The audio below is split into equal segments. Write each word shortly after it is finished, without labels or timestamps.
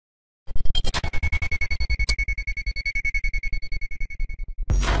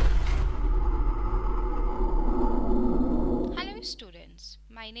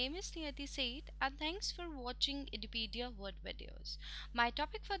My name is Niyati Said and thanks for watching Edupedia word videos. My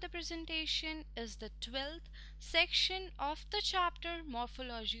topic for the presentation is the 12th section of the chapter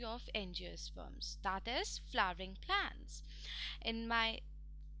Morphology of Angiosperms, that is flowering plants. In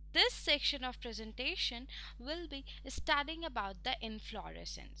this section of presentation will be studying about the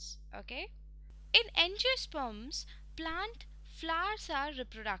inflorescence. Okay? In angiosperms, plant flowers are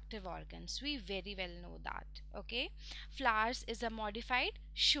reproductive organs. We very well know that. Okay, flowers is a modified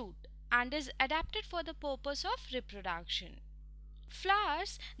shoot and is adapted for the purpose of reproduction.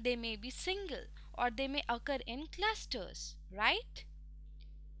 Flowers, they may be single or they may occur in clusters, right?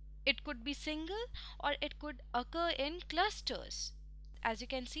 It could be single or it could occur in clusters. As you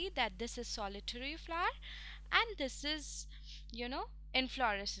can see that this is solitary flower and this is,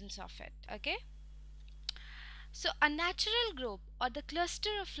 inflorescence of it. Okay. So, a natural group or the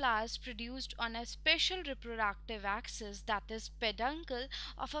cluster of flowers produced on a special reproductive axis, that is peduncle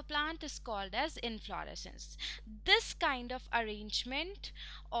of a plant, is called as inflorescence. This kind of arrangement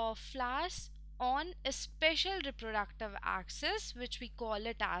of flowers on a special reproductive axis, which we call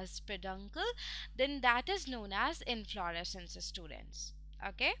it as peduncle, then that is known as inflorescence, students.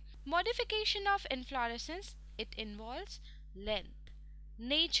 Okay. Modification of inflorescence, it involves length,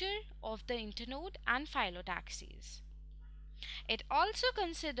 nature of the internode and phyllotaxis. It also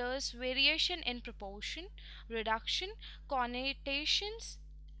considers variation in proportion, reduction, connotations,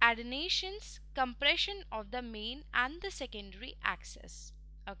 adhesions, compression of the main and the secondary axis.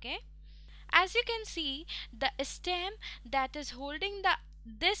 Okay. As you can see, the stem that is holding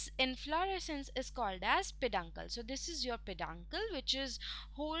this inflorescence is called as peduncle. So this is your peduncle which is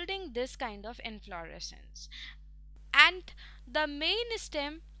holding this kind of inflorescence, and the main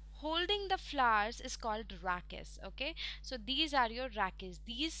stem holding the flowers is called rachis. Okay, so these are your rachis.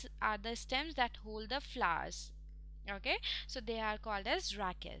 These are the stems that hold the flowers. Okay, so they are called as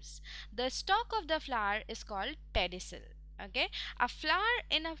rachis. The stalk of the flower is called pedicel. Okay, a flower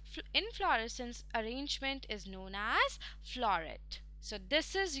in a inflorescence arrangement is known as floret. So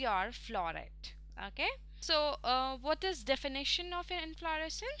this is your floret. Okay. So, what is definition of an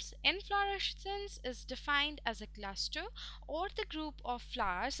inflorescence? Inflorescence is defined as a cluster or the group of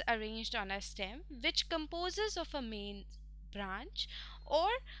flowers arranged on a stem which composes of a main branch or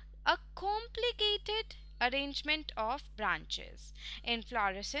a complicated arrangement of branches.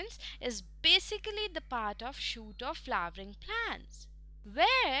 Inflorescence is basically the part of shoot of flowering plants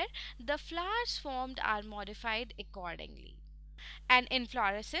where the flowers formed are modified accordingly. An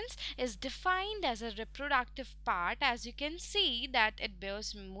inflorescence is defined as a reproductive part. As you can see that it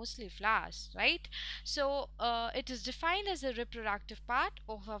bears mostly flowers, right? So it is defined as a reproductive part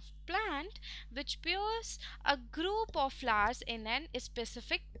of a plant which bears a group of flowers in an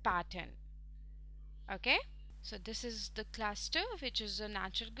specific pattern. Okay. So this is the cluster, which is a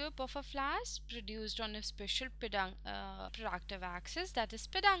natural group of a flowers produced on a special reproductive axis, that is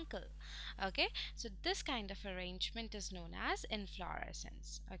peduncle. Okay, so this kind of arrangement is known as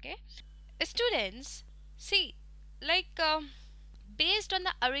inflorescence. Okay, students, see, like based on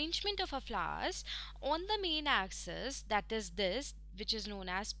the arrangement of a flowers on the main axis, that is this, which is known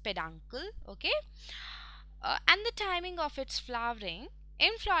as peduncle. Okay, and the timing of its flowering,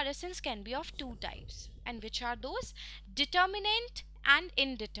 inflorescence can be of two types, and which are those? Determinant and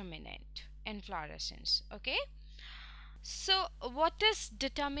indeterminate inflorescence. Okay, so what is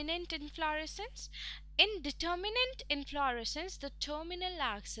determinant inflorescence? In determinant inflorescence, the terminal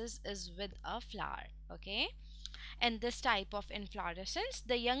axis is with a flower. Okay, in this type of inflorescence,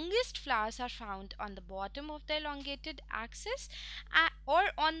 the youngest flowers are found on the bottom of the elongated axis or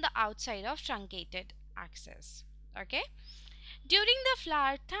on the outside of truncated axis. Okay, during the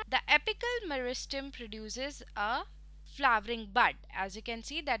flower time, the apical meristem produces a flowering bud. As you can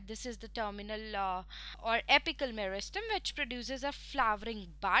see that this is the terminal or apical meristem which produces a flowering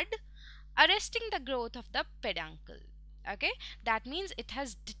bud, arresting the growth of the peduncle. Okay, that means it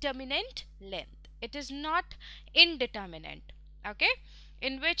has determinant length. It is not indeterminate. Okay,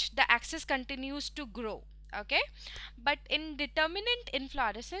 in which the axis continues to grow. Okay, but in determinant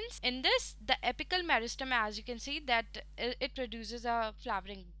inflorescence, in this the apical meristem, as you can see that it produces a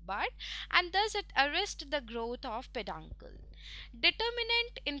flowering bud and thus it arrests the growth of peduncle.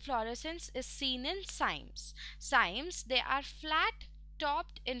 Determinant inflorescence is seen in cymes. Cymes, they are flat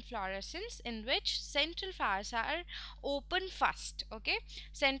topped inflorescence in which central flowers are open first. Okay,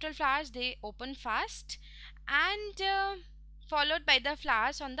 central flowers, they open first and followed by the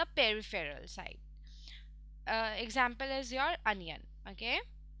flowers on the peripheral side. Example is your onion. Okay,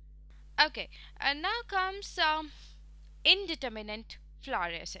 okay, and now comes indeterminate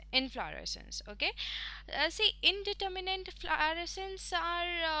inflorescence. Okay, see, indeterminate inflorescence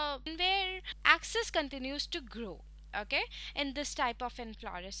are where axis continues to grow. Okay, in this type of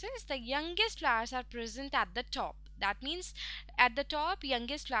inflorescence, the youngest flowers are present at the top. That means at the top,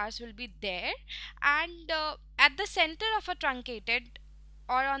 youngest flowers will be there, and at the center of a truncated,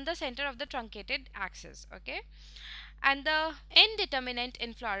 or on the center of the truncated axis. Okay, and the indeterminate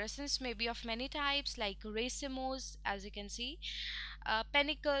inflorescence may be of many types, like racemose, as you can see,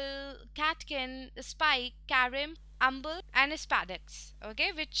 panicle, catkin, spike, carim, umbel, and spadix.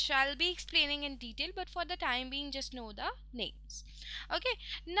 Okay, which I'll be explaining in detail, but for the time being, just know the names. Okay,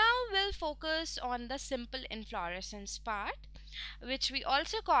 now we'll focus on the simple inflorescence part, which we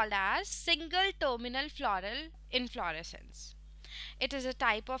also call as single terminal floral inflorescence. It is a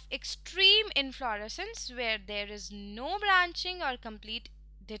type of extreme inflorescence where there is no branching or complete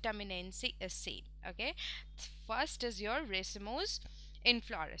determinacy is seen. Okay, first is your racemose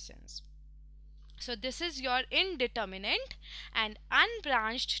inflorescence. So this is your indeterminate and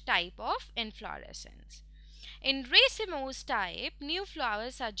unbranched type of inflorescence. In racemose type, new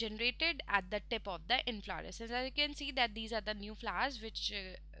flowers are generated at the tip of the inflorescence. As you can see that these are the new flowers which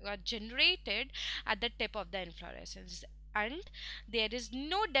are generated at the tip of the inflorescence, and there is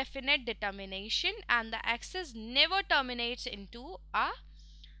no definite determination, and the axis never terminates into a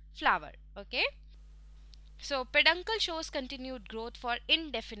flower. Okay, so peduncle shows continued growth for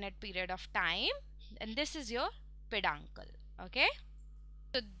indefinite period of time, and this is your peduncle. Okay,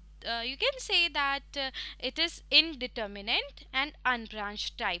 so you can say that it is indeterminate and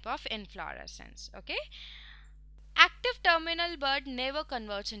unbranched type of inflorescence. Okay, active terminal bud never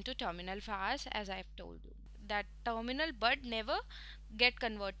converts into terminal flowers, as I have told you. That terminal bud never get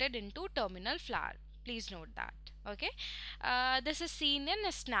converted into terminal flower. Please note that. Okay, this is seen in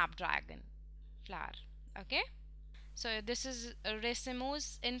a snapdragon flower. Okay, so this is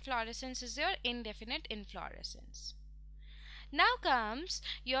racemose inflorescence is your indefinite inflorescence. Now comes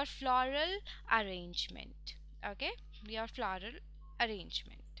your floral arrangement. Okay, your floral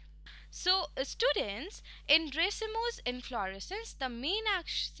arrangement. So, students, in racemose inflorescence, the main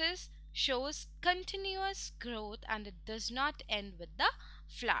axis shows continuous growth and it does not end with the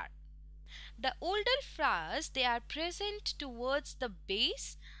flower. The older flowers, they are present towards the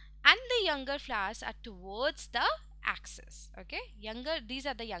base, and the younger flowers are towards the axis. Okay, these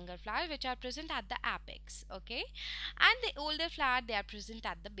are the younger flowers which are present at the apex. Okay, and the older flower, they are present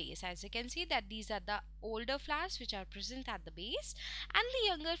at the base. As you can see that these are the older flowers which are present at the base, and the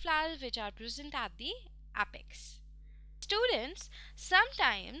younger flowers which are present at the apex. Students,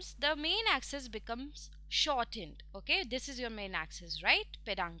 sometimes the main axis becomes shortened. Okay, this is your main axis, right?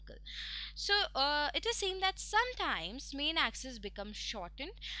 Peduncle. So it is seen that sometimes main axis becomes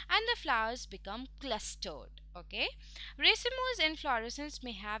shortened and the flowers become clustered. Okay, racemose inflorescence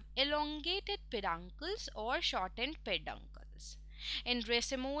may have elongated peduncles or shortened peduncles. In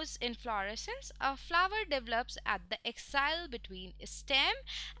racemose inflorescence, a flower develops at the axil between stem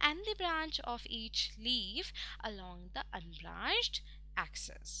and the branch of each leaf along the unbranched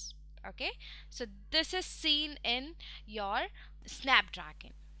axis. Okay, so this is seen in your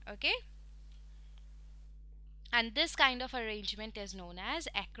snapdragon. Okay, and this kind of arrangement is known as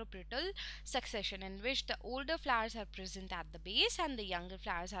acropetal succession, in which the older flowers are present at the base and the younger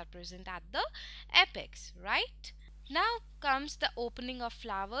flowers are present at the apex, right? Now comes the opening of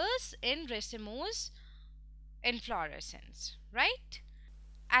flowers in racemose inflorescence, right?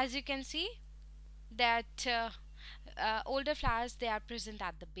 As you can see that older flowers, they are present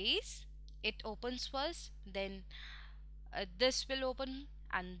at the base. It opens first, then this will open,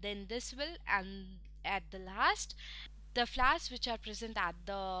 and then this will, and at the last the flowers which are present at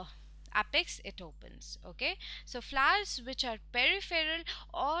the apex, it opens. Okay, so flowers which are peripheral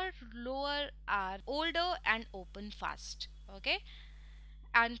or lower are older and open fast. Okay,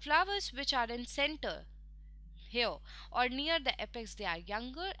 and flowers which are in center here or near the apex, they are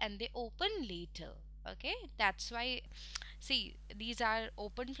younger and they open later. Okay, that's why, see, these are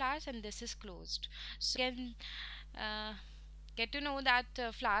open flowers and this is closed. So you can get to know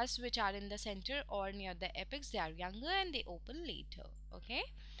that flowers which are in the center or near the apex, they are younger and they open later. Okay,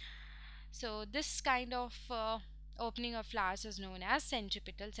 so this kind of opening of flowers is known as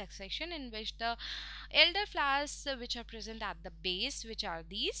centripetal succession, in which the elder flowers which are present at the base, which are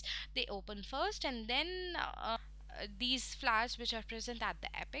these, they open first, and then these flowers which are present at the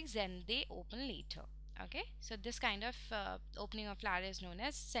apex, then they open later. Okay, so this kind of opening of flower is known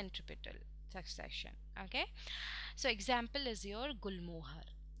as centripetal succession. Okay, so example is your gulmohar.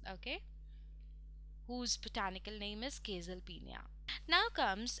 Okay, whose botanical name is Caesalpinia. Now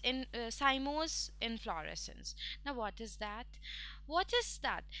comes in Cymose Inflorescence. Now what is that? What is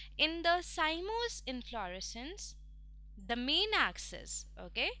that? In the Cymose Inflorescence, the main axis,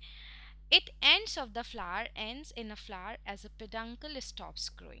 okay, it ends of the flower ends in a flower as a peduncle stops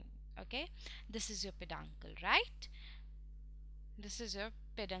growing. Okay, this is your peduncle, right? This is your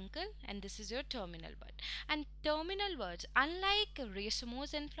peduncle and this is your terminal bud. And terminal buds, unlike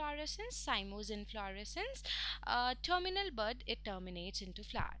Racemose inflorescence, Cymose inflorescence, terminal bud, it terminates into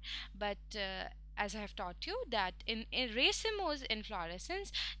flower. But as I have taught you that in Racemose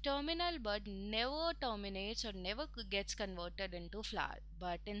inflorescence, terminal bud never terminates or never gets converted into flower.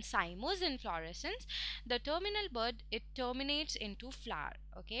 But in Cymose inflorescence, the terminal bud, it terminates into flower.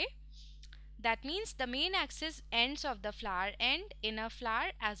 Okay, that means the main axis ends of the flower end in a flower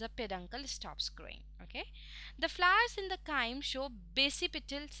as a peduncle stops growing. Okay, the flowers in the chyme show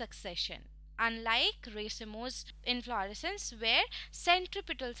basipetal succession, unlike Racemose inflorescence where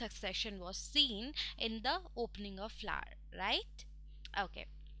centripetal succession was seen in the opening of flower, right? Okay,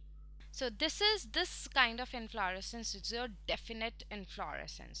 so this kind of inflorescence is your definite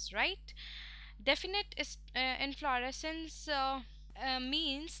inflorescence, right? Definite is inflorescence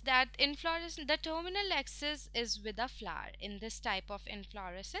means that inflorescence, the terminal axis is with a flower. In this type of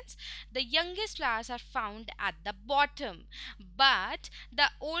inflorescence, the youngest flowers are found at the bottom, but the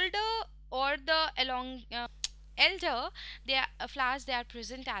older or the along elder, their flowers, they are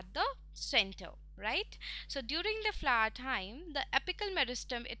present at the center, right? So during the flower time, the apical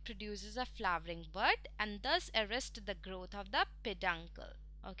meristem, it produces a flowering bud and thus arrests the growth of the peduncle.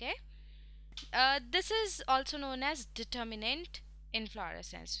 Okay, this is also known as determinant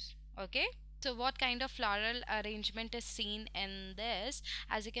inflorescence. Okay, so what kind of floral arrangement is seen in this?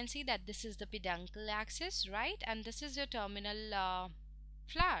 As you can see that this is the peduncle axis, right? And this is your terminal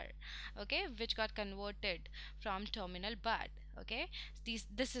flower, okay, which got converted from terminal bud. Okay,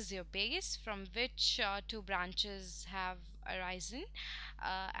 this is your base from which two branches have arisen,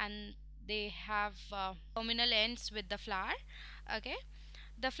 and they have terminal ends with the flower. Okay,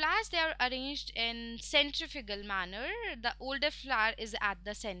 the flowers, they are arranged in centrifugal manner. The older flower is at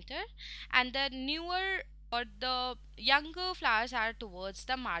the center and the newer or the younger flowers are towards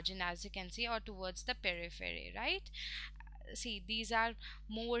the margin, as you can see, or towards the periphery, right? See, these are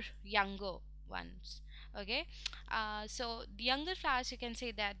more younger ones. Okay, so the younger flowers, you can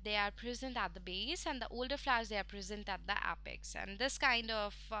say that they are present at the base, and the older flowers, they are present at the apex. And this kind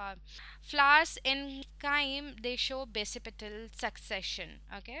of flowers in chyme, they show basipetal succession.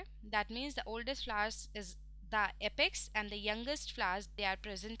 Okay, that means the oldest flowers is the apex and the youngest flowers, they are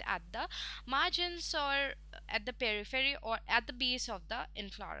present at the margins or at the periphery or at the base of the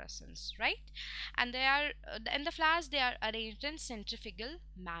inflorescence, right? And they are and the flowers, they are arranged in centrifugal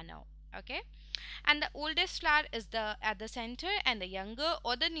manner. Okay, and the oldest flower is the at the center and the younger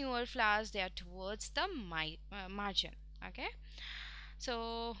or the newer flowers, they are towards the margin. Okay,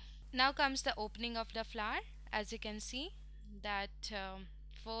 so now comes the opening of the flower. As you can see that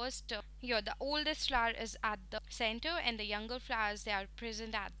first here the oldest flower is at the center and the younger flowers, they are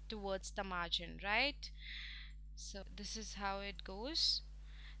present at towards the margin, right? So this is how it goes.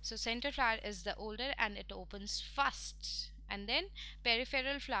 So center flower is the older and it opens first, and then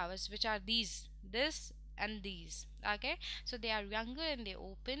peripheral flowers, which are this and these. Okay, so they are younger and they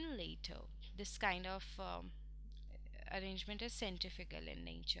open later. This kind of arrangement is centrifugal in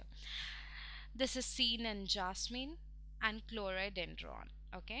nature. This is seen in jasmine and chlorydendron.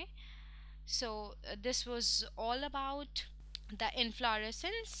 Okay, so this was all about the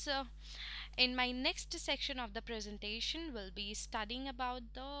inflorescence. In my next section of the presentation, we'll be studying about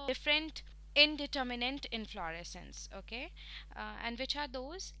the different indeterminate inflorescence. Okay, and which are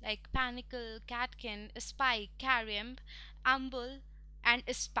those like panicle, catkin, spike, caryomb, umbel, and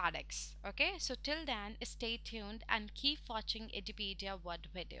spadix. Okay, so till then, stay tuned and keep watching Edupedia word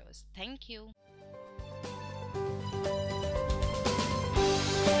videos. Thank you.